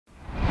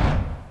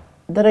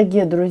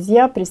Дорогие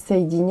друзья,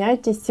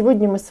 присоединяйтесь.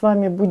 Сегодня мы с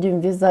вами будем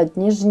вязать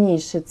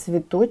нежнейший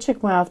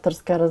цветочек. Моя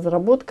авторская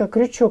разработка.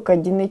 Крючок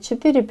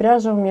 1,4.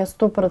 Пряжа у меня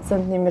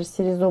 100%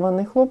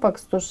 мерсеризованный хлопок,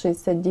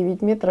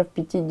 169 метров,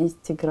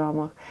 50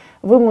 граммах.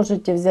 Вы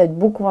можете взять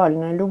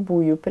буквально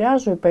любую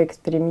пряжу и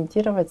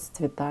поэкспериментировать с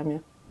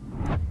цветами.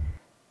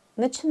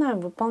 Начинаем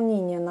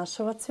выполнение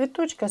нашего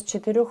цветочка с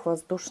 4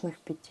 воздушных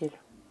петель.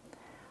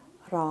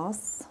 1,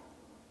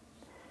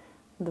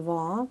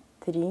 2,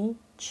 3,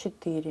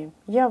 4.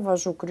 Я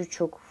ввожу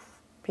крючок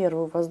в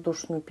первую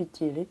воздушную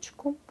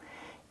петелечку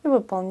и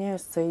выполняю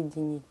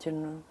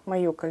соединительную.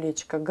 Мое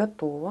колечко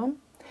готово,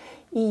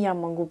 и я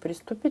могу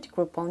приступить к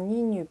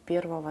выполнению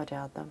первого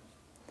ряда.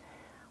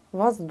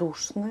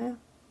 Воздушная,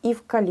 и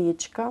в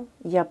колечко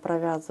я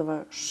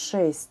провязываю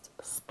 6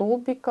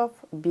 столбиков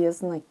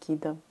без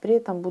накида. При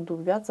этом буду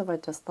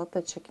ввязывать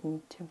остаточек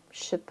нити.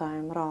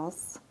 Считаем. 1,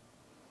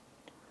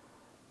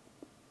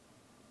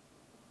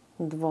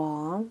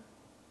 2,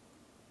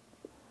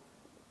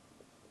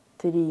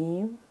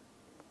 3,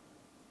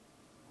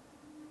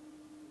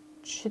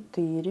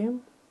 4,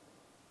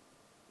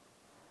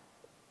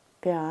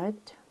 5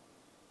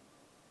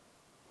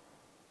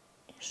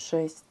 и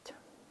 6.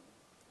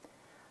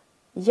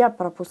 Я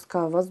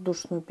пропускаю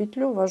воздушную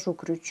петлю, ввожу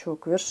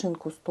крючок в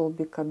вершинку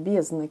столбика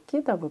без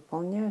накида,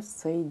 выполняю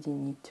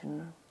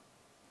соединительную.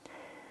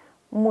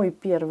 Мой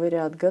первый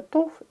ряд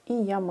готов, и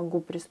я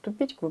могу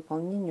приступить к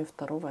выполнению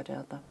второго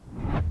ряда.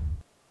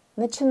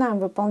 Начинаем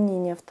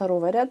выполнение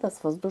второго ряда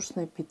с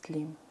воздушной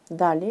петли.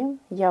 Далее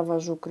я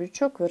ввожу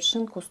крючок в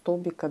вершинку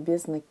столбика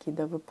без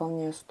накида,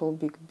 выполняю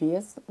столбик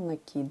без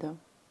накида.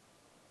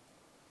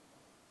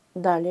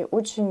 Далее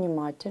очень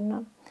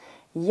внимательно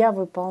я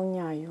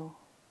выполняю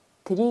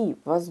 3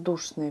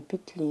 воздушные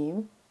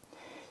петли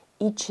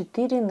и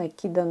 4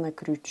 накида на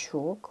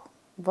крючок.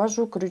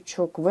 Ввожу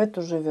крючок в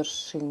эту же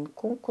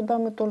вершинку, куда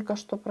мы только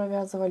что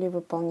провязывали,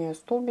 выполняю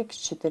столбик с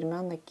 4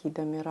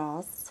 накидами.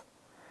 1,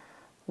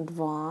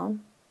 2,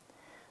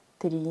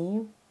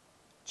 3,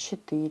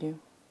 4.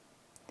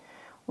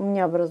 У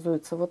меня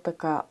образуется вот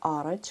такая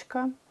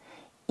арочка.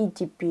 И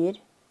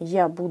теперь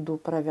я буду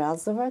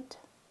провязывать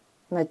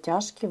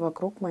натяжки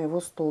вокруг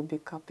моего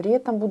столбика. При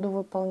этом буду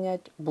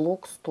выполнять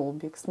блок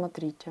столбик.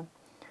 Смотрите.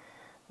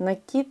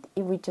 Накид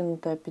и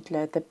вытянутая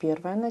петля. Это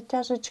первая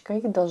натяжечка.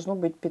 Их должно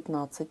быть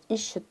 15. И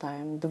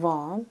считаем.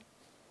 2,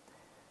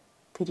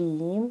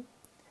 3,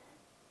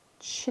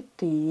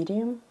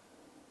 4,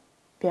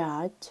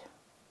 5,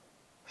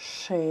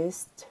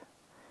 6,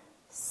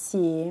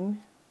 7,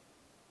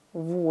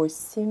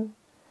 8,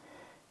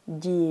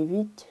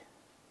 9,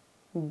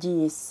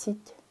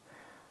 10,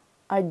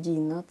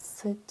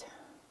 11,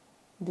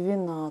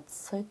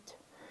 12,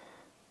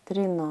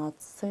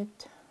 13,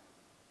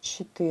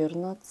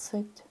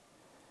 14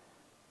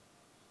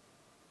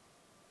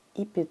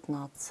 и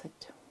 15.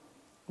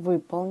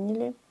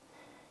 Выполнили.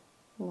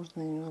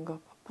 Можно немного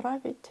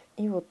поправить.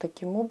 И вот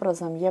таким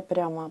образом я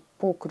прямо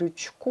по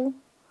крючку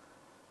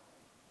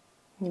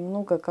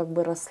немного как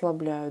бы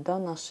расслабляю, да,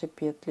 наши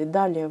петли.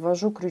 Далее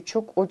ввожу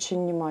крючок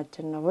очень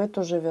внимательно в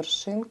эту же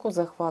вершинку,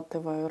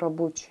 захватываю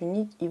рабочую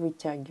нить и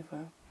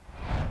вытягиваю.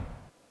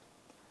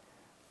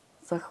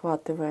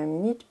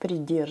 Захватываем нить,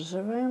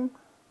 придерживаем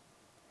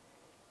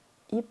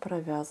и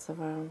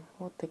провязываем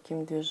вот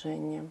таким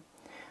движением.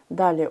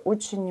 Далее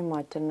очень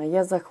внимательно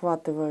я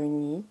захватываю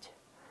нить,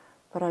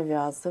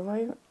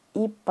 провязываю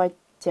и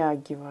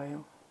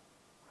подтягиваю.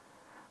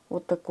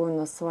 Вот такой у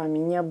нас с вами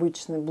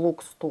необычный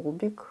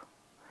блок-столбик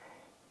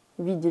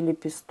в виде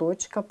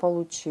лепесточка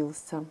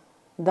получился.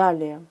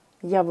 Далее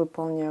я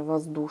выполняю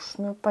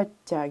воздушную,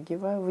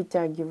 подтягиваю,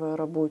 вытягиваю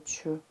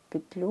рабочую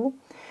петлю,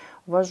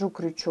 ввожу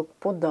крючок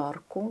под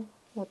арку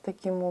вот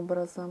таким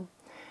образом,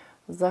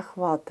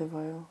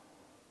 захватываю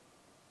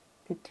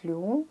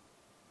петлю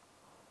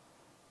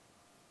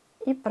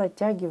и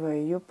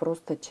протягиваю ее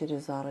просто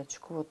через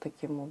арочку вот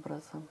таким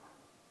образом.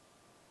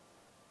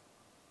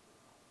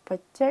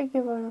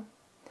 Подтягиваю.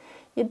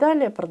 И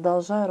далее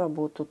продолжаю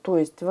работу. То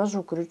есть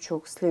ввожу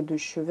крючок в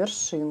следующую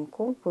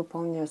вершинку,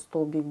 выполняю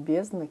столбик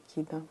без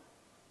накида.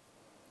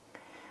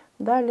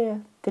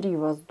 Далее 3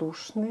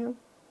 воздушные,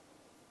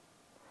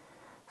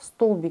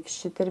 столбик с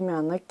 4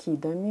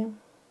 накидами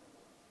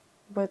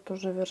в эту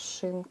же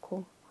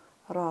вершинку.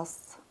 1,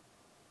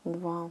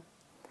 2,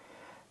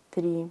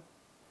 3,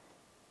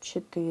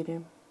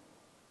 4.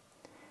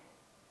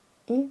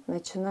 И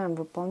начинаем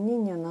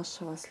выполнение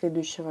нашего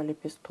следующего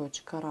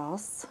лепесточка. 1,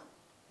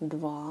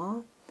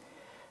 2,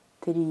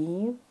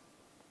 3,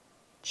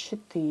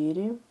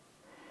 4,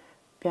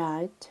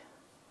 5,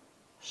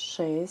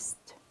 6,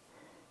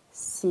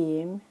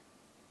 7,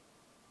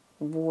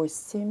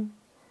 8,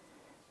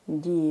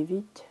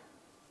 9,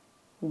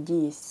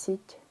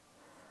 10,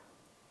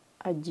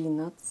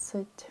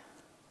 11,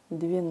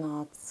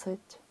 12,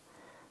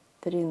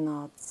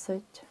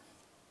 13,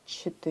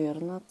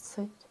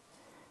 14,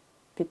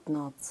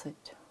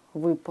 15.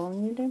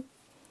 Выполнили.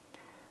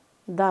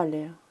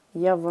 Далее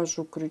я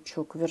ввожу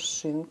крючок в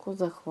вершинку,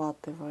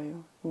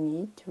 захватываю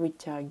нить,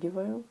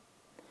 вытягиваю.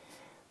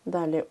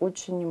 Далее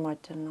очень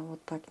внимательно вот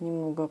так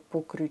немного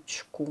по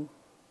крючку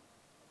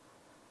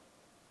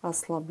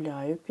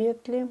ослабляю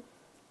петли,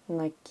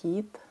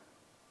 накид,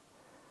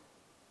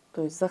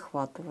 то есть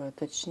захватываю,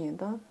 точнее,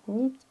 да,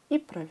 нить и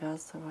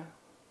провязываю.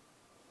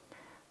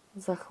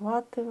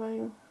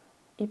 Захватываю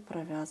и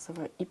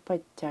провязываю, и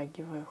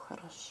подтягиваю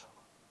хорошо.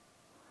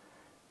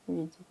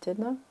 Видите,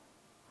 да?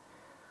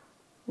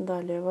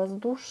 Далее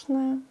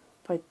воздушная,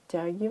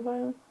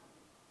 подтягиваю,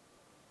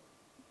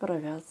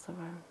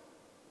 провязываю.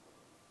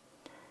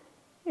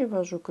 И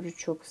ввожу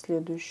крючок в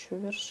следующую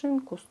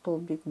вершинку,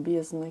 столбик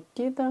без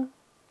накида,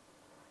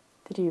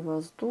 3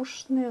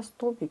 воздушные,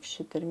 столбик с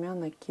 4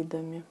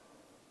 накидами.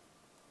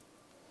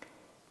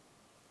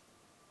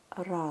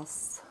 1,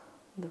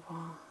 2,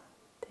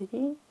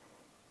 3,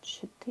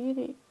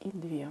 4 и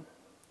 2.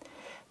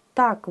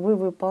 Так вы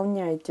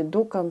выполняете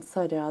до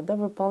конца ряда,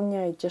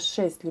 выполняете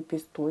 6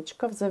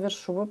 лепесточков.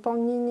 Завершу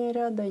выполнение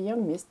ряда я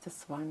вместе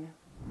с вами.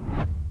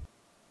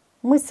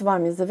 Мы с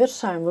вами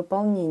завершаем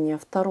выполнение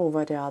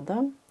второго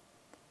ряда.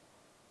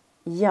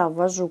 Я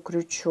ввожу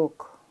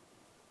крючок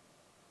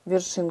в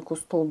вершинку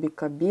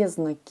столбика без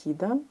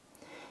накида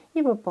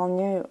и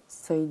выполняю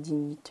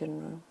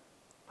соединительную.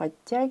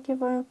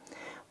 Подтягиваю.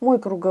 Мой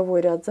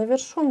круговой ряд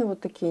завершен. И вот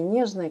такие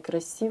нежные,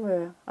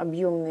 красивые,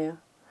 объемные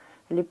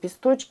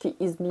лепесточки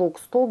из блок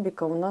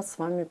столбика у нас с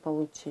вами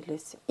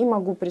получились. И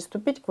могу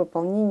приступить к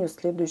выполнению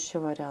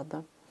следующего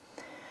ряда.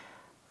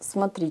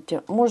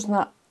 Смотрите,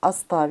 можно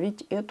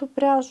оставить эту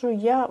пряжу.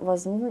 Я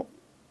возьму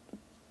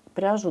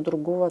пряжу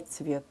другого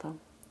цвета.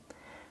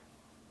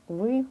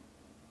 Вы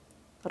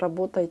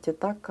работаете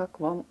так, как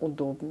вам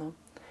удобно.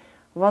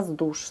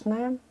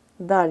 Воздушная.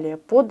 Далее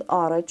под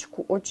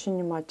арочку очень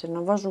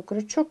внимательно ввожу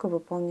крючок и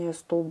выполняю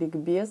столбик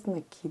без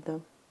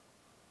накида.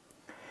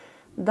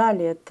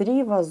 Далее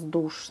 3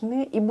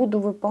 воздушные и буду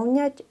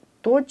выполнять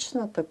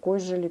точно такой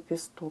же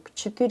лепесток.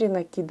 4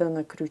 накида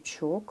на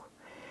крючок.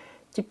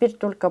 Теперь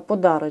только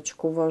под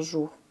арочку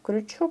ввожу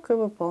крючок и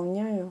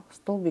выполняю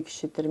столбик с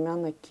 4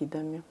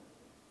 накидами.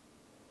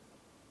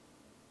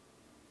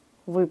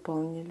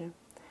 Выполнили.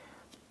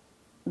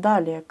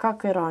 Далее,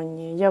 как и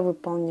ранее, я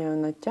выполняю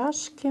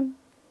натяжки.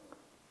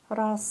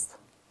 1,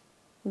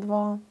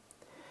 2,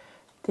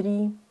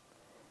 3,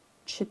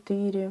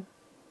 4,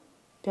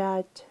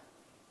 5,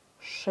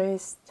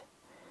 6,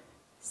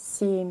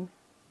 7,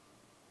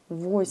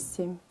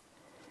 8,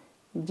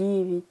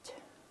 9,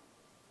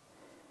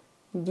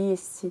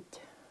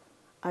 10,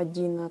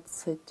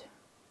 11,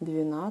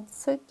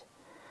 12,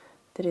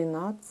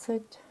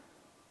 13,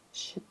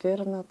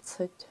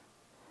 14,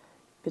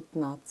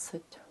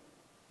 15.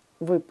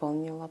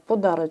 Выполнила.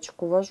 Под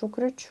арочку ввожу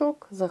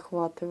крючок,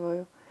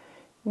 захватываю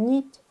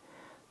нить.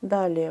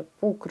 Далее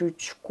по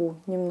крючку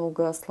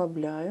немного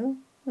ослабляю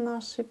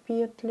наши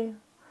петли,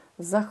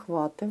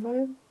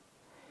 захватываю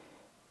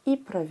и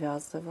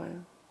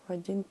провязываю в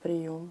один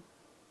прием.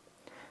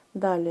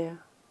 Далее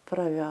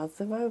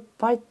провязываю,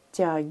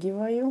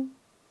 подтягиваю,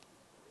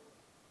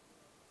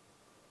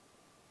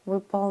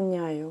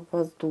 выполняю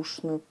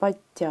воздушную,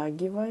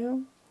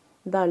 подтягиваю.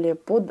 Далее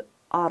под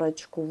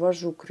арочку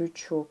ввожу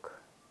крючок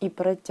и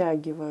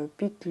протягиваю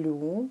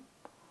петлю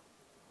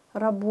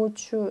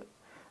рабочую.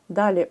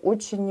 Далее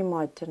очень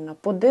внимательно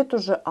под эту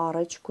же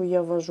арочку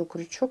я ввожу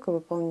крючок и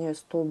выполняю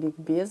столбик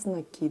без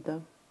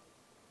накида.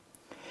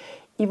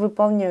 И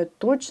выполняю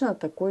точно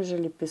такой же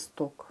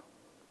лепесток.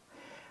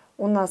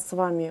 У нас с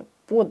вами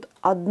под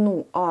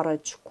одну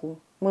арочку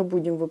мы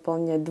будем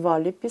выполнять 2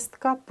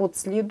 лепестка, под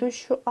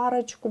следующую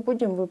арочку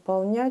будем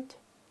выполнять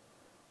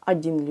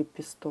 1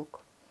 лепесток.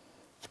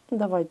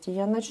 Давайте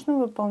я начну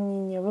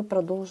выполнение, вы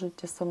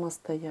продолжите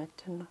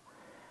самостоятельно.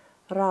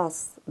 1,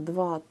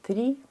 2,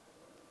 3,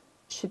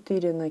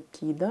 4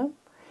 накида.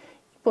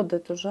 И под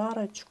эту же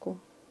арочку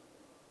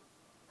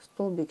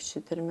столбик с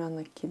 4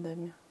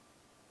 накидами.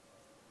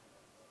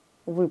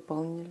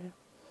 Выполнили.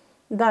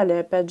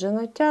 Далее опять же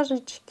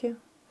натяжечки.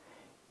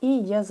 И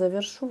я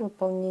завершу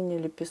выполнение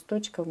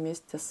лепесточка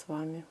вместе с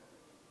вами.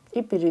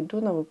 И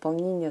перейду на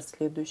выполнение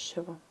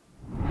следующего.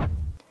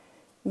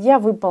 Я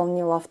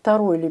выполнила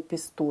второй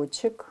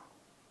лепесточек.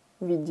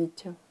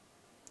 Видите?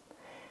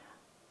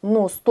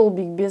 Но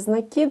столбик без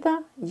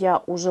накида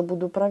я уже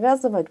буду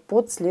провязывать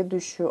под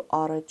следующую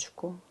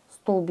арочку.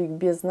 Столбик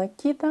без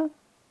накида.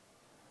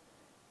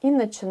 И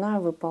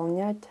начинаю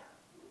выполнять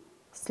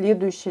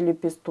следующий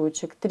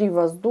лепесточек. 3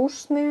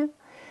 воздушные,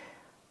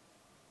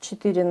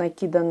 4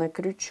 накида на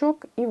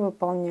крючок и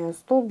выполняю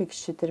столбик с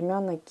 4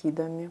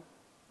 накидами.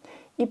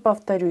 И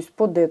повторюсь,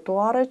 под эту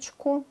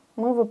арочку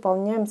мы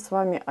выполняем с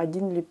вами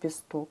 1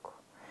 лепесток.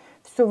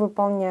 Все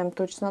выполняем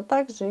точно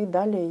так же, и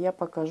далее я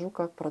покажу,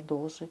 как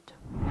продолжить.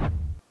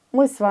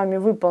 Мы с вами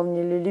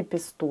выполнили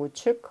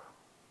лепесточек,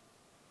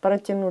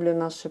 протянули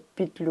нашу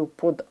петлю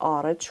под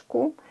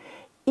арочку.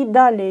 И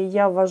далее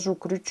я ввожу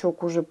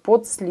крючок уже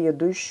под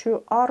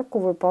следующую арку,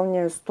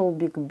 выполняю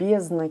столбик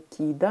без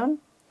накида.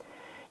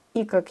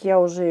 И, как я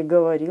уже и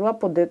говорила,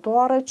 под эту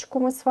арочку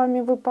мы с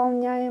вами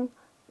выполняем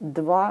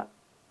 2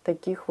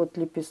 таких вот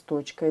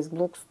лепесточка из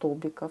блок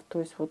столбиков. То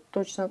есть вот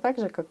точно так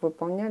же, как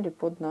выполняли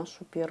под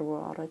нашу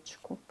первую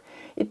арочку.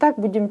 И так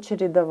будем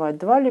чередовать.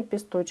 2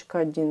 лепесточка,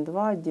 1,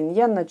 2, 1.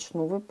 Я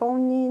начну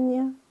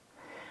выполнение.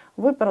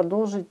 Вы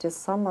продолжите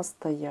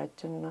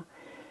самостоятельно.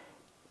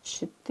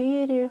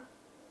 4.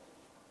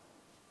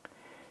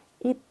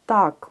 И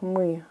так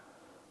мы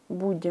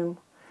будем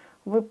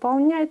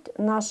выполнять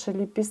наши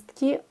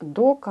лепестки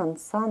до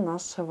конца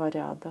нашего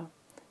ряда.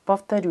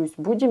 Повторюсь,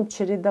 будем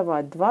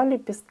чередовать 2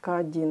 лепестка,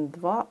 1,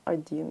 2,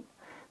 1.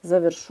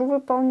 Завершу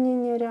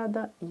выполнение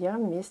ряда я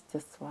вместе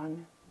с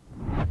вами.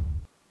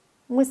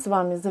 Мы с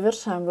вами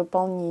завершаем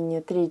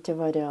выполнение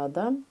третьего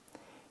ряда.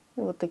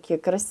 И вот такие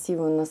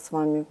красивые у нас с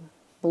вами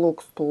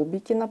блок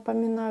столбики,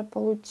 напоминаю,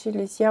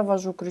 получились. Я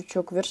ввожу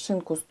крючок в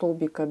вершинку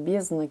столбика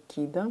без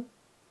накида.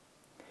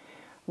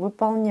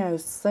 Выполняю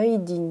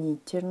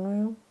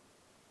соединительную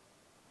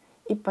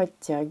и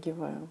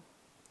подтягиваю.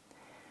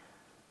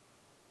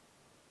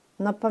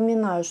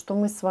 Напоминаю, что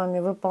мы с вами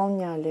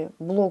выполняли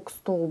блок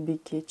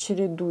столбики,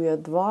 чередуя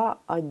 2,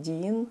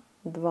 1,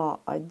 2,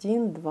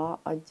 1, 2,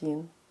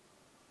 1.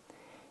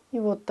 И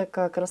вот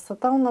такая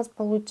красота у нас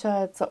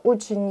получается.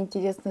 Очень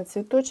интересный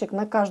цветочек.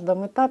 На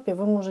каждом этапе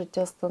вы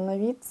можете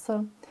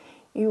остановиться,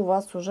 и у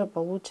вас уже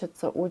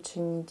получится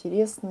очень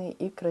интересный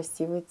и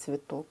красивый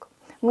цветок.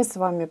 Мы с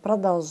вами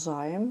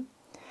продолжаем.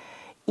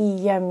 И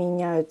я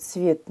меняю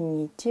цвет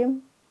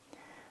нити.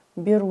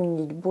 Беру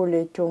нить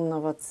более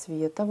темного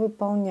цвета,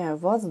 выполняю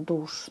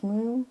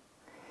воздушную.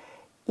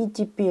 И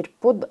теперь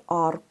под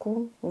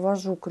арку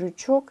ввожу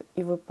крючок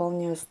и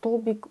выполняю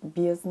столбик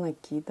без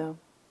накида.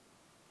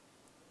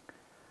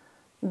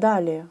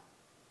 Далее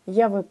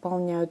я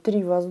выполняю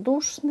 3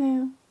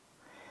 воздушные,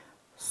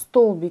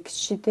 столбик с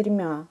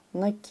 4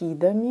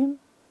 накидами.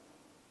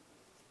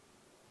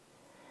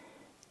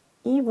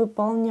 И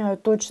выполняю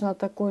точно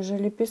такой же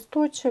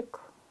лепесточек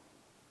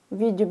в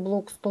виде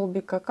блок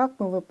столбика, как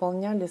мы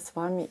выполняли с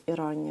вами и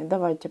ранее.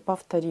 Давайте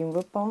повторим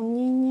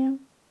выполнение.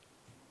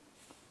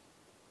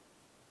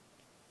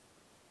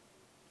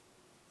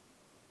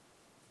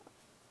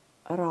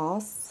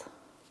 Раз,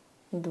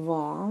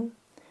 2,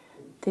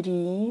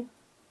 3,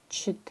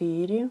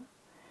 4,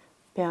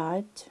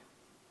 5,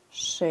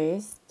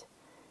 6,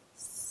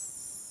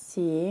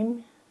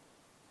 7,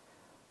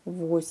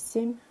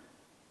 8,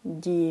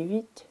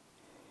 9,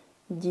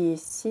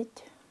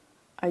 10,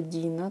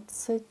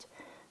 11,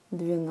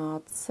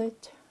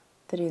 12,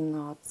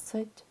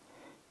 13,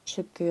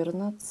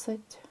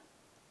 14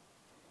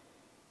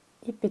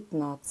 и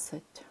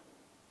 15.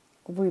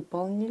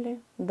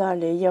 Выполнили.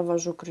 Далее я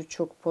ввожу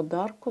крючок под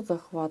арку,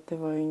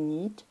 захватываю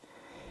нить.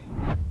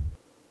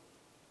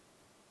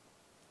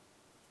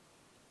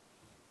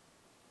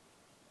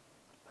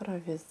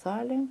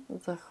 Провязали,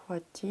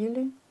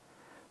 захватили,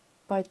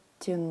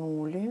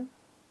 подтянули.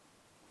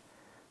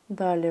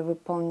 Далее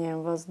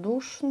выполняем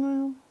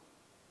воздушную.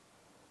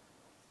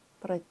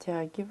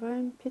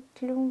 Протягиваем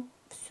петлю.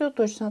 Все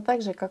точно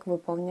так же, как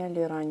выполняли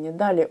ранее.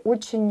 Далее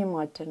очень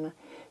внимательно.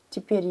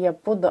 Теперь я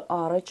под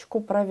арочку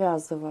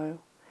провязываю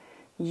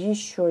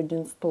еще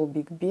один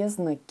столбик без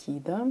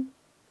накида.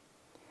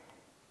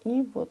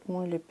 И вот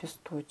мой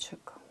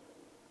лепесточек.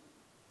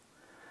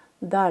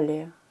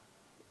 Далее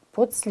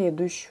под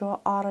следующую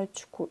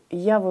арочку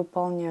я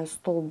выполняю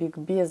столбик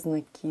без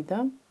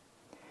накида.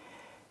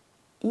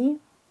 И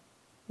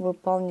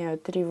выполняю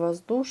 3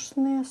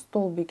 воздушные,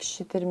 столбик с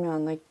 4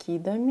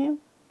 накидами.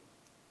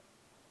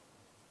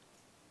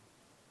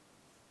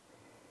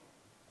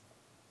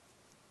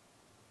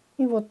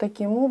 И вот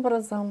таким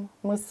образом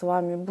мы с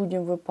вами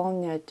будем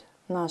выполнять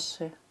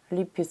наши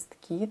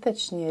лепестки,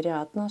 точнее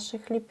ряд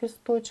наших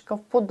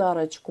лепесточков, под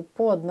арочку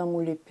по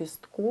одному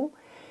лепестку.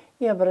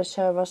 И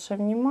обращаю ваше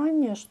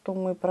внимание, что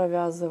мы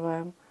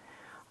провязываем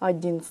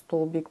один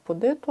столбик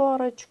под эту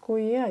арочку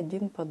и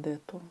один под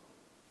эту.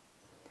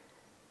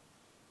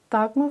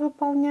 Так мы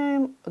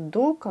выполняем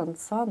до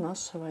конца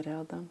нашего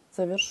ряда.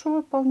 Завершу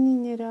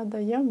выполнение ряда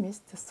я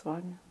вместе с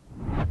вами.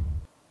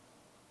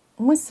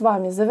 Мы с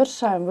вами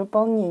завершаем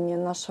выполнение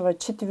нашего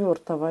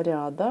 4-го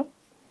ряда.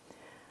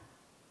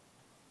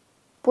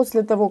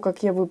 После того,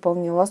 как я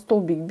выполнила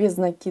столбик без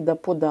накида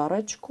под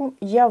арочку,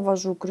 я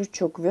ввожу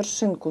крючок в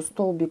вершинку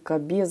столбика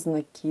без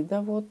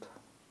накида. Вот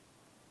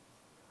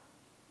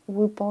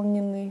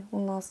выполненный у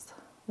нас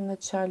в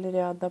начале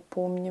ряда,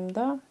 помним,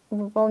 да?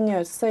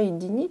 Выполняю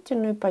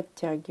соединительную и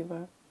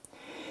подтягиваю.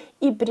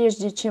 И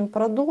прежде чем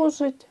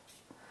продолжить,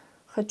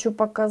 хочу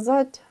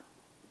показать,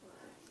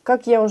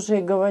 как я уже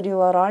и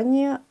говорила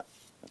ранее,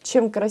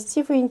 чем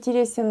красивый и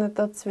интересен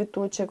этот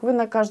цветочек. Вы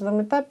на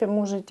каждом этапе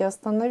можете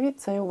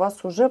остановиться, и у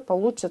вас уже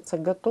получится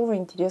готовый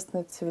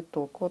интересный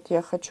цветок. Вот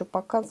я хочу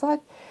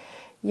показать.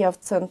 Я в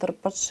центр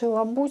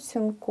подшила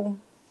бусинку.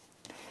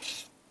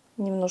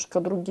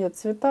 Немножко другие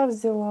цвета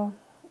взяла.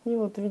 И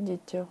вот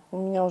видите, у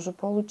меня уже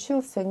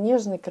получился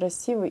нежный,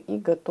 красивый и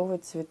готовый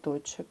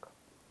цветочек.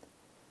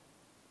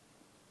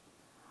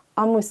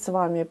 А мы с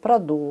вами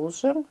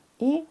продолжим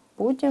и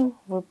будем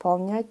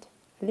выполнять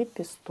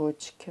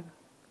лепесточки.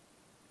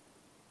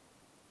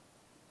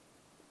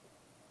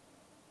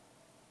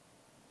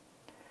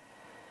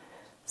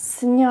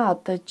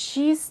 снято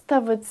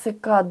чисто,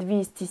 ВЦК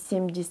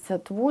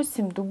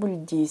 278, дубль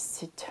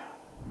 10.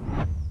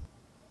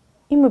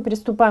 И мы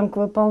приступаем к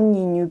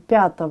выполнению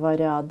 5-го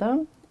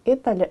ряда.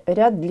 Это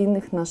ряд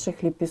длинных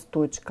наших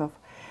лепесточков.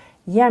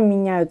 Я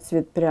меняю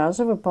цвет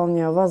пряжи,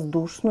 выполняю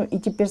воздушную. И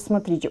теперь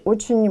смотрите,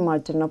 очень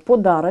внимательно.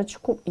 Под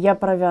арочку я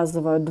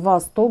провязываю 2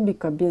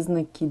 столбика без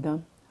накида.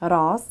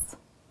 1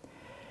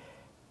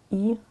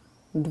 и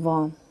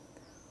 2.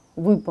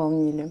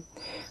 Выполнили.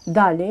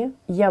 Далее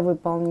я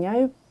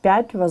выполняю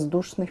 5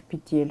 воздушных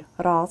петель.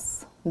 1,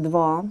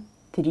 2,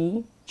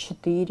 3,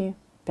 4,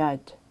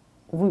 5.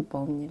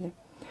 Выполнили.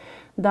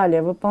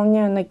 Далее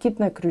выполняю накид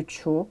на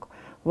крючок.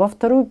 Во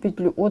вторую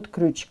петлю от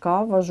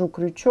крючка ввожу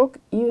крючок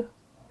и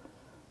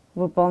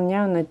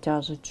выполняю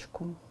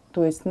натяжечку.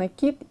 То есть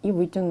накид и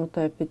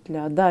вытянутая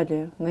петля.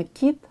 Далее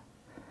накид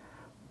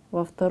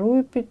во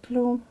вторую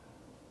петлю.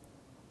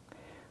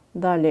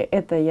 Далее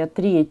это я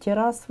 3-й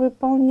раз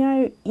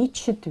выполняю и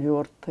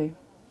 4-й.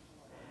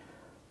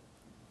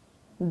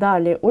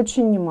 Далее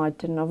очень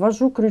внимательно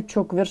ввожу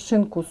крючок в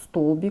вершинку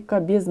столбика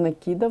без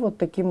накида вот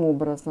таким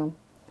образом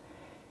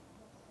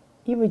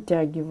и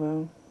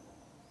вытягиваю.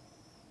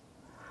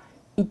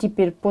 И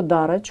теперь под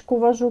арочку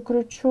ввожу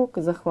крючок,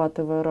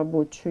 захватываю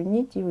рабочую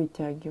нить и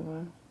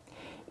вытягиваю.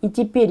 И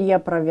теперь я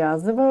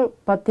провязываю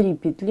по 3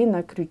 петли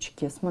на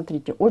крючке.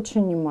 Смотрите,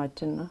 очень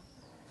внимательно.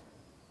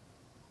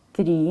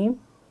 3.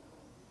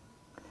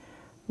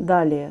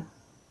 Далее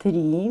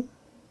 3,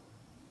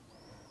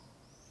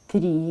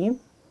 3,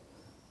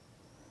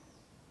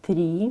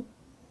 3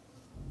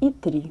 и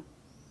 3.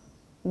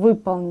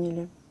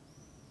 Выполнили.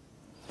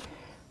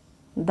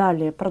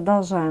 Далее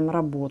продолжаем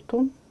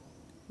работу.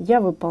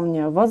 Я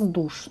выполняю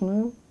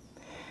воздушную,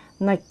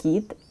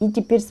 накид. И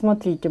теперь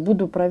смотрите,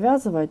 буду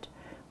провязывать,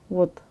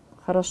 вот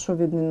хорошо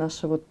видны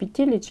наши вот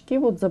петелечки,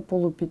 вот за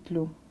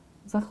полупетлю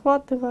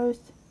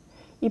захватываюсь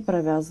и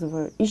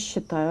провязываю. И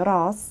считаю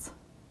 1,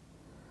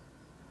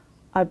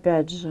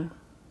 опять же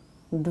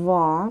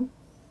 2,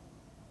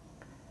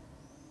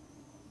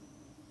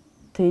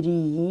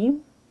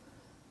 3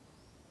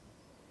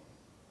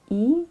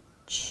 и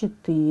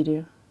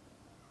 4.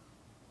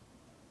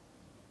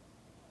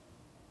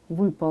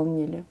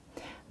 Выполнили.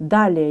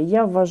 Далее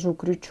я ввожу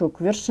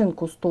крючок в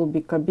вершинку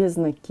столбика без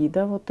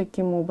накида, вот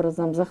таким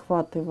образом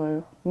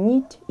захватываю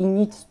нить и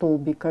нить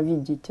столбика,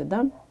 видите,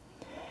 да,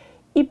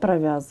 и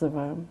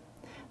провязываю.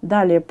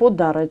 Далее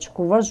под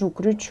арочку ввожу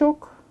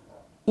крючок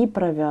и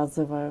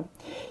провязываю.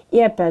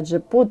 И опять же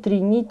по 3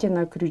 нити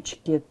на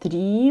крючке.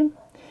 3,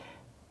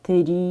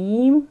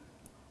 3,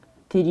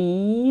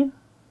 3,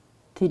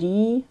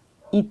 3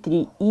 и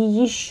 3. И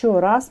еще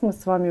раз мы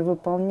с вами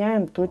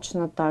выполняем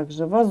точно так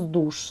же.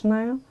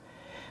 Воздушная,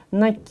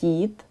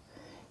 накид.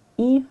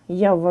 И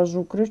я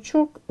ввожу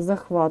крючок,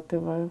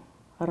 захватываю.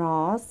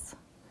 1,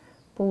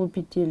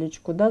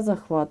 полупетелечку, да,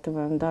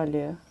 захватываем.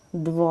 Далее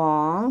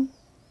 2,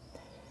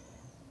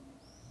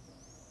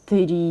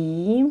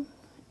 3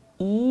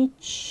 и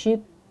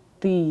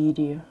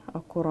 4.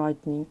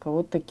 Аккуратненько,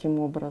 вот таким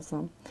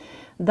образом.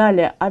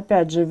 Далее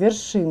опять же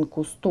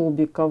вершинку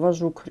столбика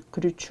ввожу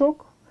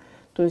крючок.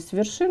 То есть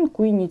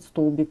вершинку и нить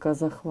столбика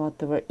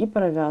захватываю и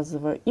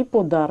провязываю. И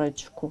под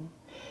арочку.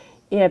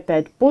 И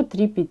опять по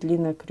 3 петли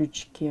на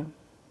крючке.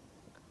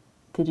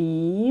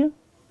 3,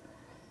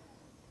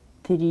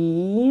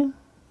 3,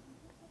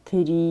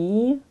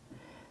 3,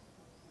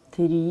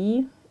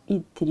 3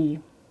 и 3.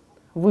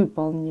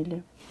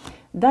 Выполнили.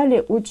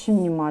 Далее очень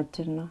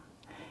внимательно.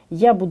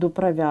 Я буду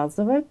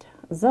провязывать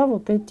за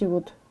вот эти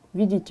вот,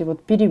 видите,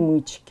 вот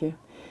перемычки.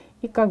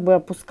 И как бы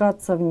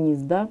опускаться вниз,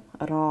 да.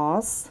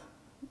 1.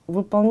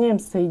 Выполняем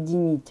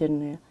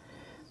соединительные.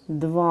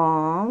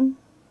 2,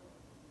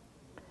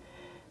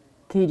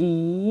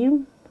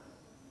 3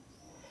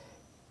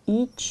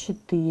 и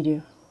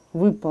 4.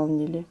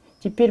 Выполнили.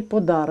 Теперь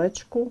под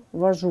арочку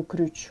ввожу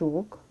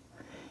крючок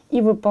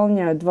и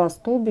выполняю 2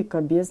 столбика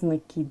без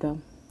накида.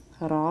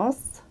 1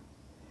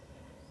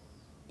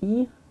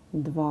 и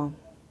 2.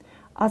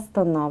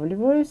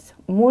 Останавливаюсь.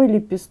 Мой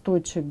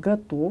лепесточек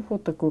готов.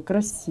 Вот такой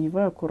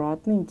красивый,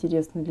 аккуратный,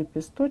 интересный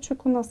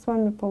лепесточек у нас с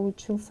вами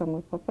получился.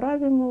 Мы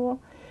поправим его.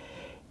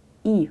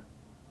 И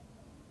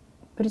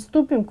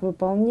приступим к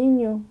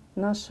выполнению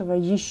нашего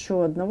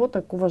еще одного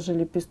такого же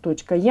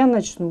лепесточка. Я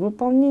начну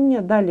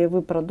выполнение. Далее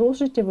вы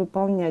продолжите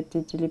выполнять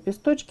эти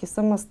лепесточки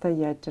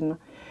самостоятельно.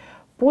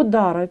 Под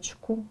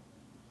арочку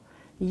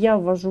я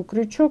ввожу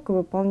крючок и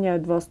выполняю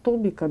 2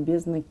 столбика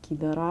без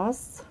накида. 1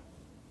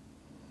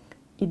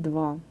 и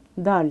 2.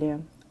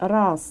 Далее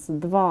 1,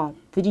 2,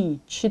 3,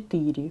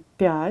 4,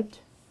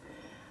 5.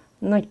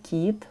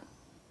 Накид.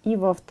 И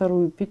во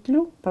вторую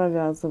петлю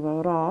провязываю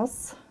 1,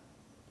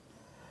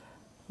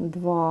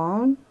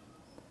 2,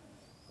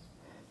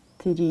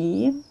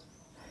 3.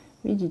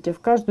 Видите, в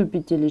каждую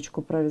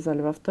петелечку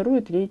провязали, во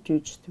вторую, третью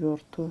и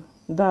четвертую.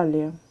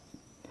 Далее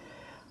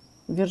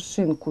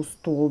вершинку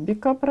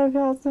столбика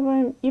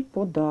провязываем и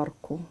под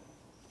арку.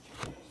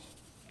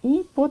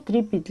 И по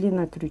 3 петли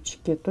на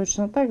крючке,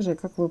 точно так же,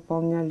 как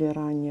выполняли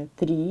ранее.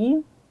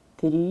 3,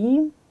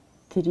 3,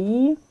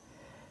 3,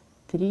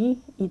 3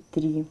 и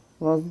 3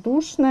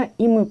 воздушная.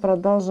 И мы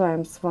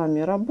продолжаем с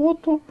вами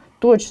работу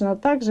точно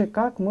так же,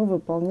 как мы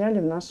выполняли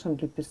в нашем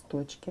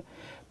лепесточке.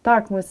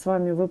 Так мы с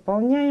вами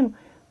выполняем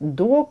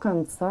до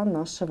конца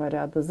нашего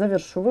ряда.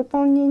 Завершу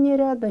выполнение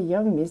ряда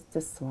я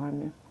вместе с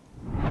вами.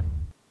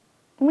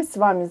 Мы с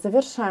вами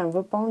завершаем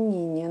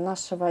выполнение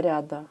нашего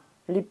ряда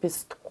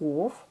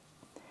лепестков.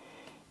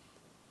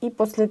 И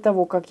после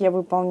того, как я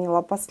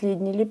выполнила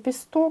последний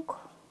лепесток,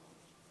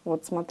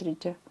 вот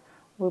смотрите,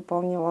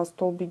 выполнила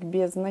столбик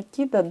без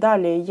накида.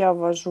 Далее я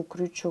ввожу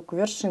крючок в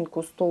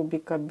вершинку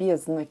столбика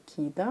без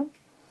накида.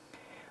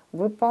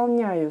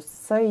 Выполняю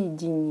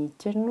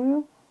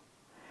соединительную.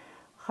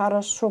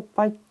 Хорошо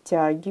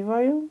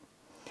подтягиваю.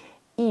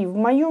 И в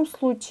моем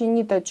случае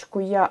ниточку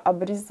я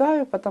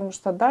обрезаю, потому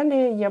что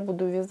далее я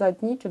буду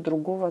вязать нитью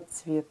другого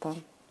цвета.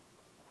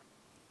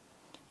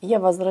 Я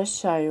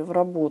возвращаю в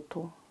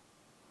работу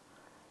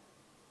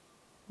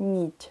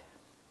нить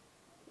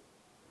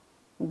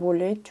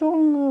более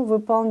темную,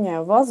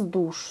 выполняю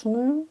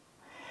воздушную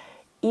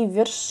и в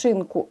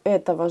вершинку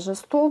этого же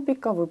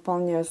столбика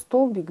выполняю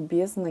столбик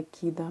без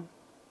накида.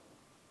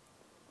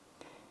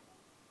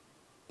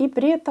 И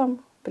при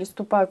этом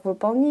приступаю к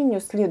выполнению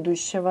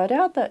следующего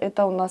ряда.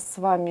 Это у нас с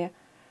вами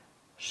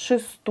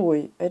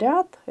 6-й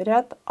ряд,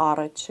 ряд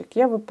арочек.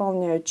 Я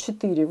выполняю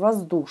 4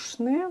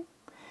 воздушные.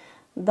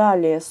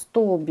 Далее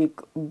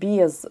столбик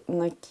без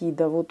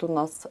накида. Вот у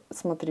нас,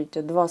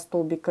 смотрите, 2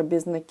 столбика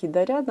без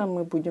накида рядом.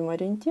 Мы будем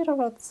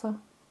ориентироваться.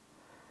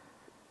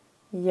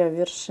 Я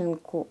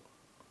вершинку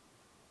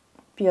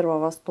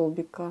первого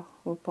столбика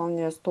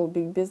выполняю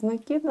столбик без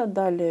накида.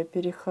 Далее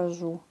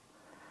перехожу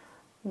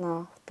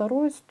на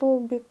второй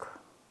столбик,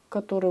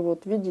 который,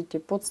 вот видите,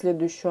 под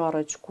следующую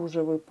арочку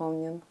уже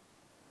выполнен.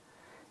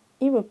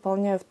 И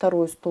выполняю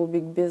второй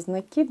столбик без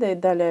накида. И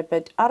далее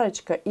опять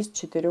арочка из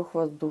 4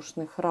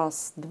 воздушных. 1,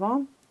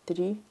 2,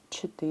 3,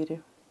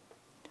 4.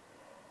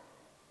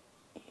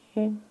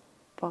 И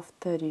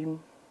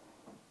повторим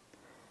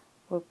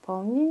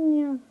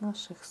выполнение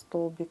наших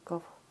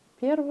столбиков.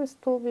 Первый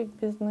столбик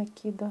без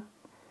накида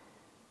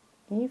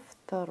и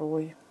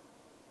второй.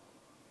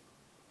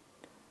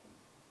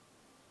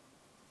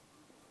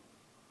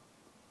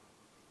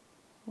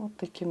 Вот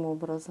таким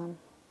образом.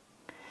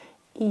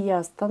 И я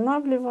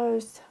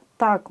останавливаюсь.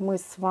 Так мы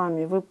с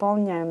вами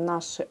выполняем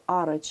наши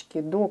арочки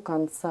до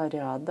конца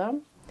ряда.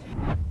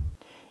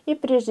 И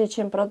прежде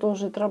чем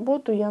продолжить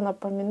работу, я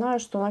напоминаю,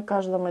 что на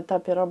каждом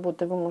этапе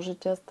работы вы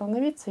можете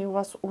остановиться, и у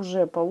вас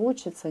уже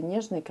получится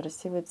нежный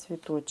красивый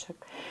цветочек.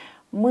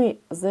 Мы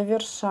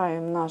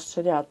завершаем наш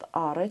ряд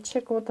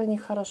арочек. Вот они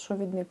хорошо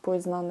видны по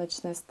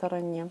изнаночной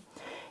стороне.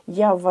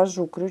 Я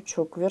ввожу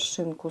крючок в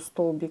вершинку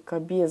столбика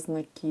без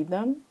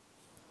накида.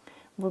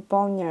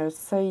 Выполняю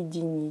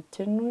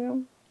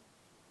соединительную.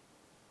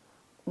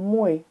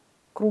 Мой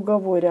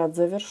круговой ряд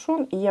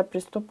завершен, и я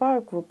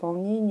приступаю к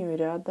выполнению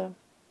ряда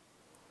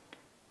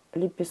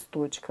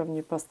лепесточков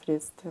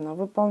непосредственно.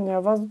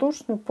 Выполняю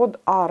воздушную, под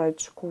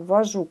арочку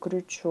ввожу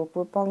крючок,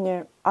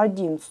 выполняю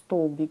 1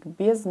 столбик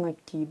без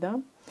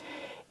накида.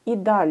 И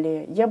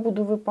далее я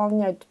буду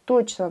выполнять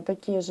точно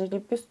такие же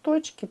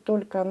лепесточки,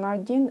 только на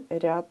 1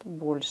 ряд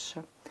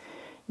больше.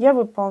 Я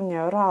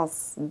выполняю 1,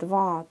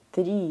 2,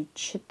 3,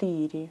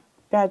 4,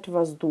 5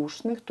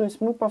 воздушных. То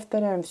есть мы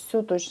повторяем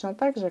все точно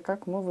так же,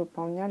 как мы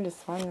выполняли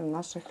с вами в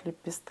наших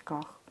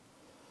лепестках.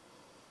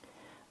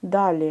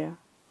 Далее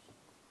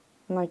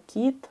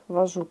накид,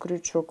 ввожу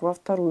крючок во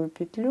вторую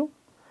петлю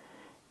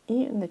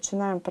и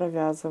начинаем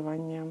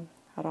провязывание.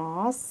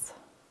 1,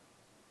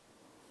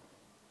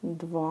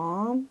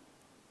 2,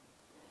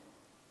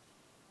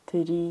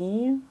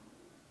 3,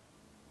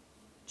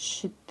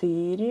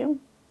 4.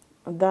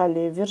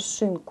 Далее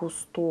вершинку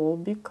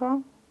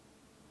столбика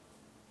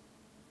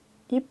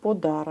и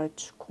под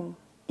арочку.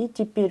 И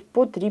теперь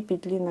по 3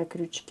 петли на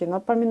крючке.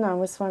 Напоминаю,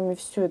 мы с вами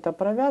все это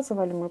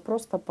провязывали, мы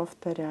просто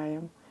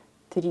повторяем.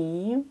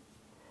 3,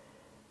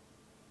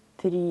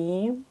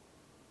 3,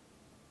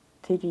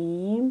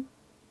 3,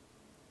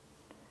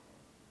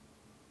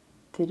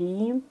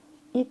 3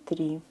 и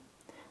 3.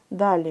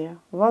 Далее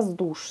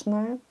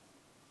воздушная,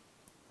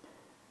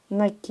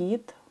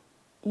 накид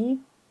и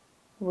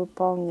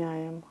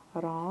выполняем.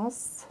 1,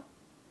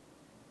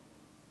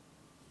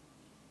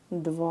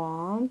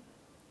 2,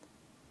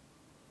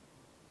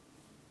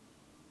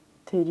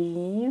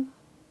 3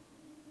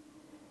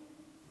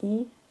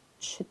 и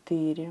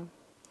 4.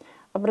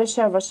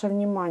 Обращаю ваше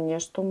внимание,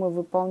 что мы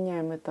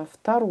выполняем это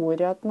второй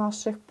ряд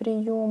наших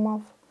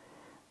приемов.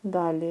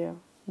 Далее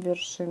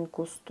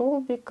вершинку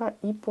столбика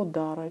и под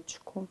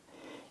арочку.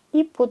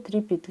 И по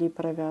 3 петли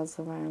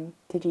провязываем.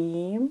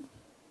 3,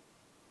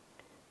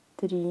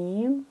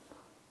 3,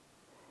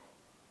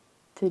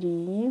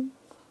 3,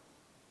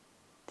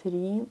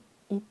 3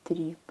 и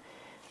 3.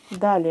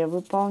 Далее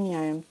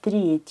выполняем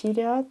третий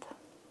ряд.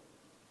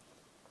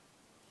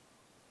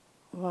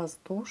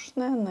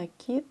 Воздушная,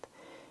 накид.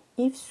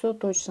 И все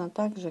точно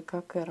так же,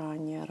 как и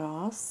ранее.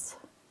 1,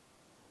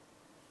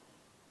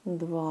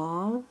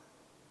 2,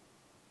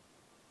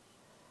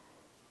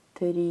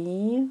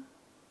 3,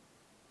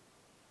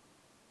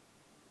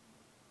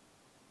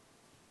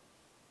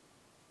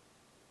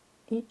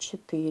 и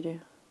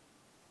 4.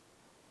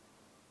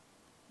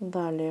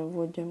 Далее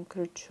вводим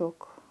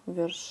крючок в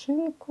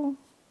вершинку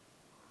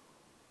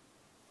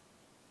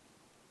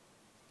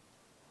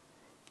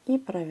и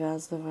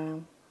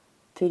провязываем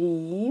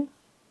 3,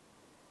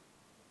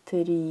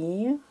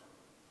 3,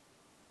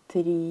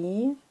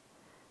 3,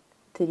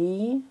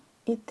 3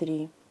 и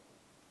 3.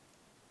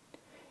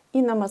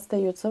 И нам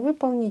остается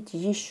выполнить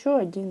еще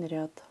один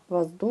ряд.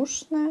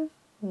 Воздушная,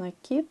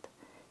 накид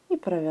и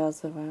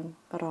провязываем.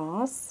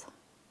 1,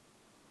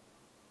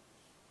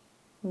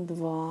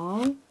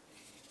 2,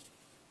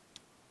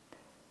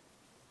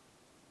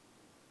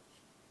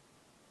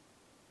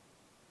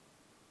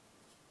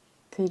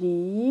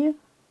 3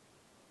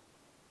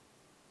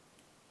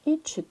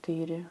 и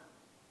 4.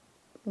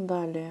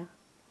 Далее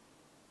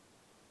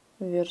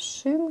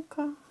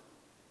вершинка,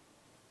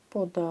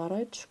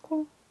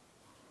 подарочку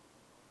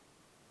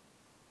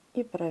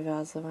и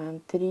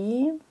провязываем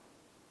 3,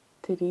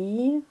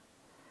 3,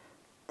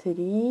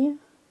 3,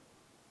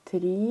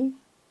 3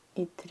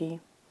 и 3.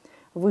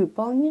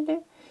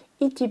 Выполнили.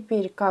 И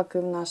теперь, как и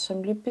в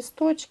нашем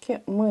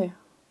лепесточке, мы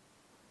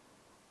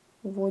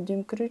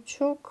вводим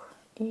крючок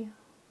и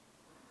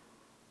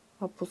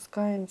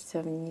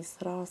опускаемся вниз.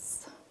 1,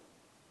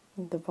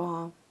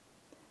 2,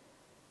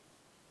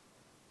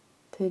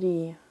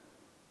 3,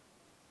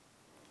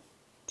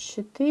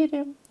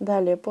 4.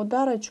 Далее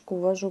подарочку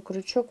ввожу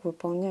крючок,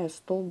 выполняю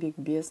столбик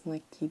без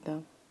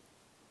накида.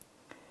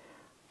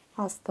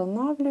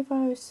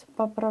 Останавливаюсь,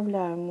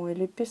 поправляю мой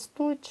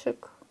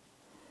лепесточек.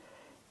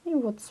 И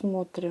вот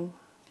смотрим.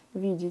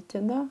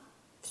 Видите, да?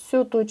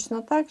 Все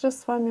точно так же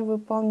с вами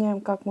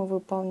выполняем, как мы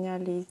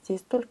выполняли и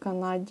здесь, только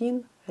на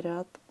один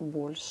ряд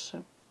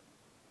больше.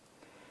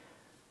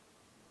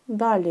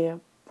 Далее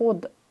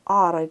под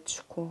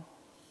арочку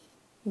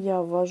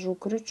я ввожу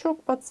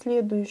крючок под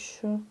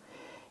следующую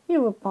и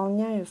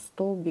выполняю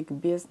столбик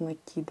без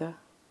накида.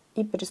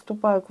 И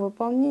приступаю к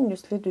выполнению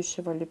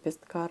следующего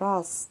лепестка.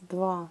 1,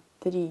 2,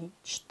 3,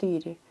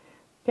 4,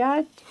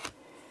 5.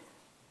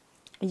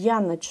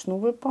 Я начну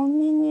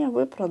выполнение,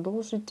 вы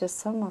продолжите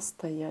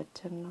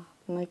самостоятельно.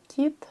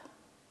 Накид.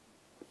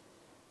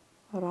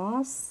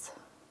 1,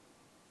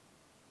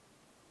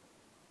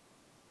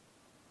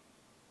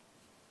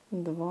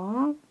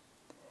 2,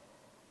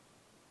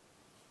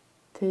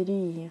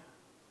 3,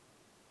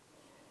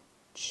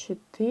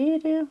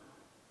 4.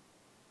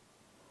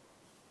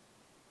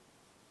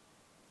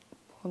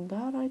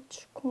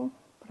 Подарочку.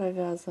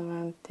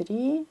 Провязываем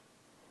 3,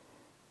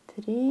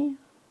 3,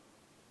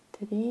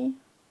 3,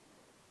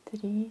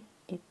 3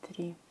 и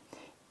 3.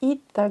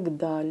 И так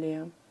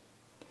далее.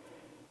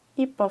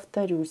 И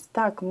повторюсь,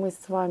 так мы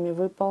с вами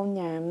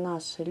выполняем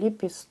наши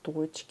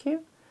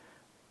лепесточки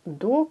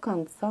до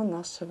конца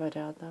нашего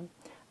ряда.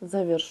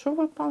 Завершу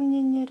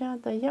выполнение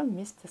ряда я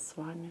вместе с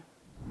вами.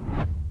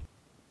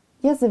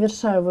 Я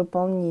завершаю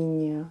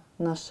выполнение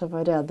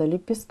нашего ряда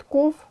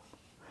лепестков.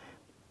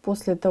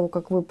 После того,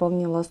 как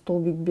выполнила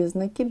столбик без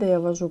накида, я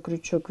ввожу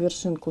крючок в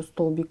вершинку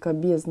столбика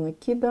без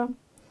накида,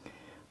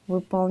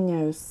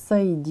 выполняю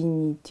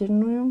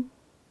соединительную,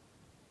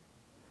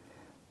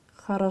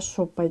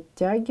 хорошо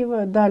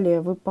подтягиваю,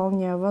 далее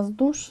выполняю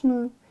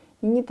воздушную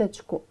и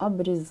ниточку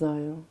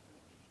обрезаю.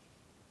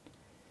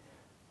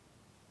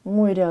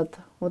 Мой ряд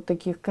вот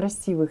таких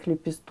красивых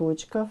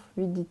лепесточков,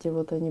 видите,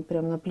 вот они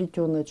прям на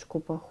плетеночку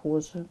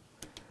похожи.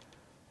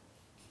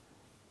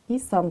 И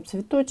сам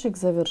цветочек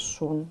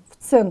завершен. В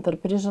центр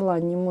при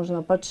желании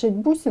можно подшить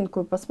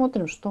бусинку и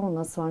посмотрим, что у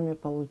нас с вами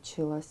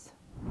получилось.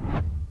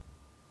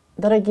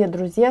 Дорогие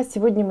друзья,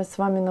 сегодня мы с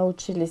вами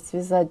научились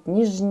вязать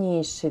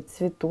нежнейший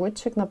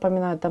цветочек.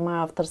 Напоминаю, это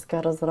моя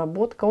авторская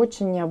разработка.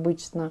 Очень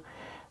необычно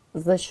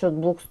за счет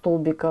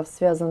блок-столбиков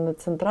связаны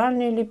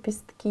центральные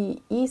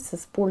лепестки, и с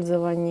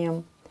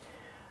использованием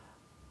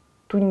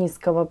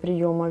тунисского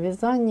приема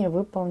вязания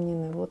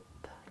выполнены вот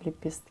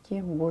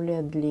лепестки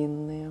более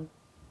длинные.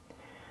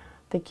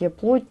 Такие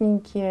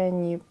плотненькие,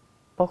 они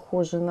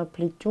похожи на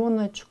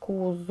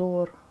плетеночку,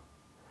 узор.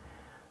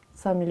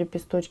 Сами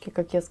лепесточки,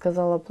 как я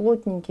сказала,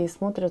 плотненькие,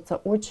 смотрятся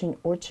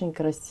очень-очень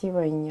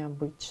красиво и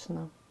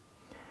необычно.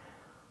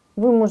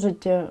 Вы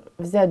можете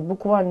взять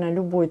буквально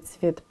любой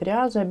цвет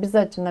пряжи.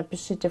 Обязательно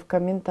пишите в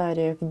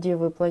комментариях, где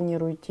вы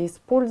планируете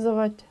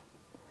использовать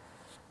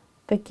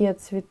такие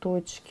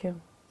цветочки.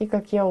 И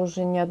как я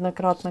уже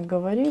неоднократно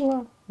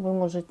говорила, вы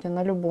можете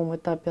на любом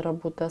этапе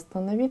работы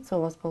остановиться,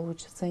 у вас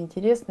получится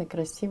интересный,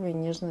 красивый,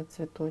 нежный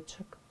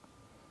цветочек.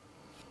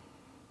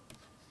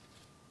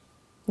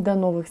 До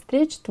новых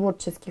встреч,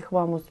 творческих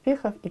вам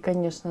успехов и,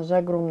 конечно же,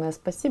 огромное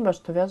спасибо,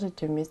 что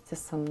вяжете вместе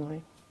со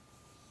мной.